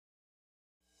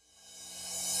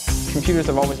Computers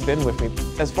have always been with me.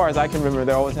 As far as I can remember,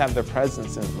 they always have their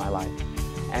presence in my life.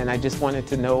 And I just wanted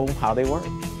to know how they work,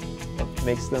 what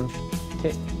makes them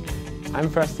tick. I'm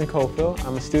Preston Cofield.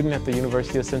 I'm a student at the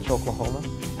University of Central Oklahoma,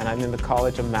 and I'm in the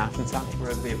College of Math and Science.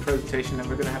 For the presentation that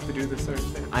we're going to have to do this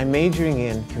Thursday. I'm majoring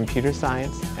in computer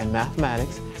science and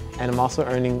mathematics, and I'm also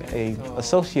earning an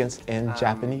associate's in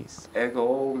Japanese.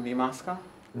 Ego mimasu ka?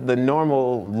 The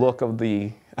normal look of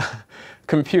the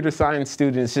computer science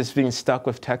student is just being stuck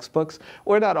with textbooks.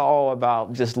 We're not all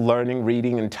about just learning,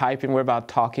 reading, and typing. We're about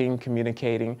talking,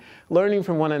 communicating, learning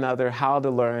from one another how to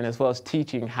learn, as well as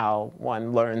teaching how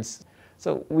one learns.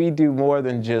 So we do more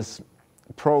than just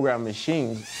program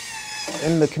machines.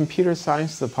 In the computer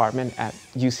science department at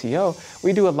UCO,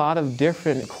 we do a lot of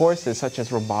different courses such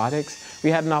as robotics. We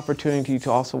had an opportunity to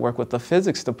also work with the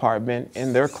physics department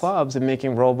in their clubs and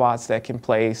making robots that can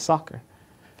play soccer.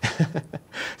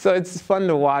 So it's fun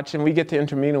to watch, and we get to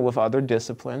intermingle with other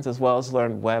disciplines as well as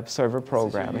learn web server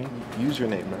programming.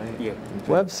 Username, right? Yeah.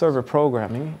 Web server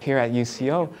programming here at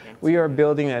UCO, we are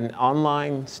building an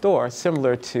online store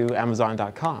similar to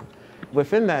Amazon.com.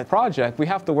 Within that project, we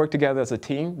have to work together as a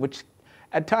team, which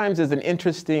at times is an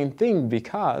interesting thing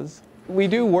because we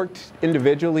do work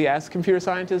individually as computer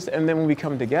scientists, and then when we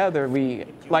come together, we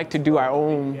like to do our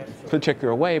own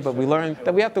particular way, but we learn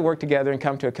that we have to work together and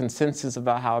come to a consensus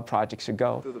about how a project should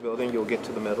go. Through the building, you'll get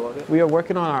to the middle of it? We are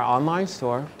working on our online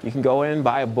store. You can go in,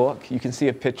 buy a book, you can see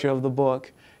a picture of the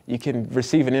book, you can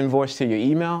receive an invoice to your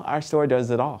email. Our store does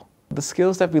it all. The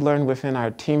skills that we learn within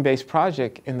our team-based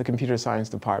project in the computer science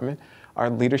department are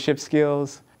leadership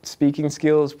skills, speaking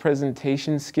skills,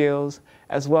 presentation skills,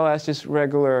 as well as just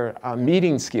regular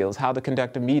meeting skills, how to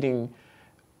conduct a meeting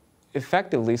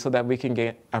effectively so that we can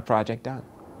get our project done.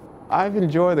 I've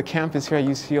enjoyed the campus here at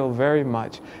UCO very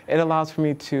much. It allows for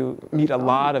me to meet a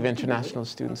lot of international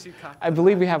students. I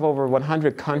believe we have over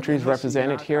 100 countries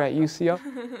represented here at UCO.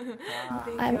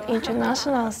 I'm an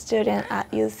international student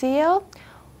at UCO.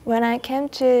 When I came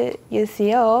to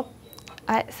UCO,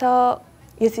 I saw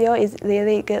UCO is a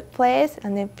really good place,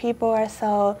 and the people are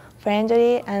so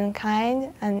friendly and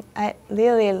kind, and I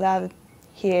really love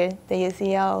here, the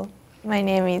UCO. My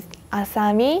name is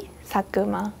Asami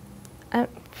Sakuma. I'm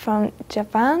from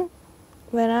Japan.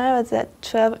 When I was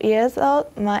 12 years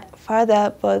old, my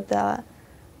father bought the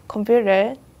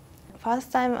computer.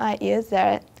 First time I used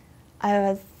it, I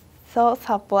was so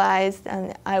surprised,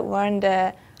 and I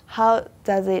wondered how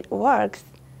does it work.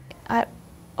 I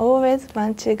always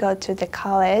want to go to the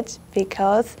college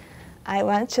because I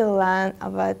want to learn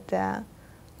about the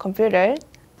computer.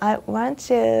 I want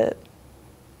to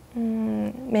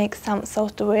make some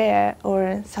software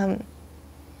or some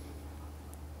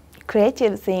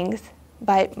creative things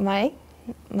by my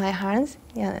hands,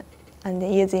 yeah,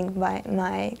 and using by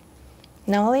my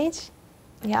knowledge.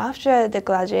 Yeah, after the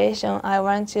graduation, I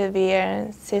want to be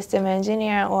a system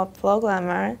engineer or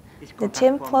programmer. The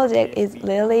team project is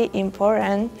really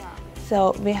important,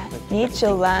 so we need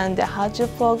to learn how to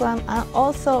program, and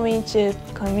also we need to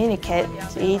communicate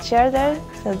to each other,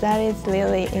 so that is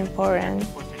really important.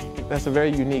 That's a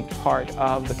very unique part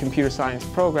of the computer science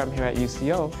program here at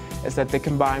UCO, is that they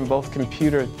combine both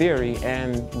computer theory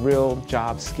and real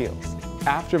job skills.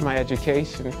 After my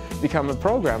education, become a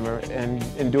programmer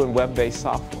and doing web-based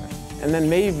software. And then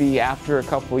maybe after a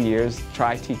couple years,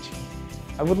 try teaching.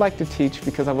 I would like to teach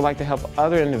because I would like to help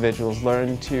other individuals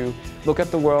learn to look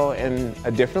at the world in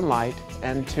a different light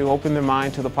and to open their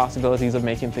mind to the possibilities of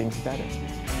making things better.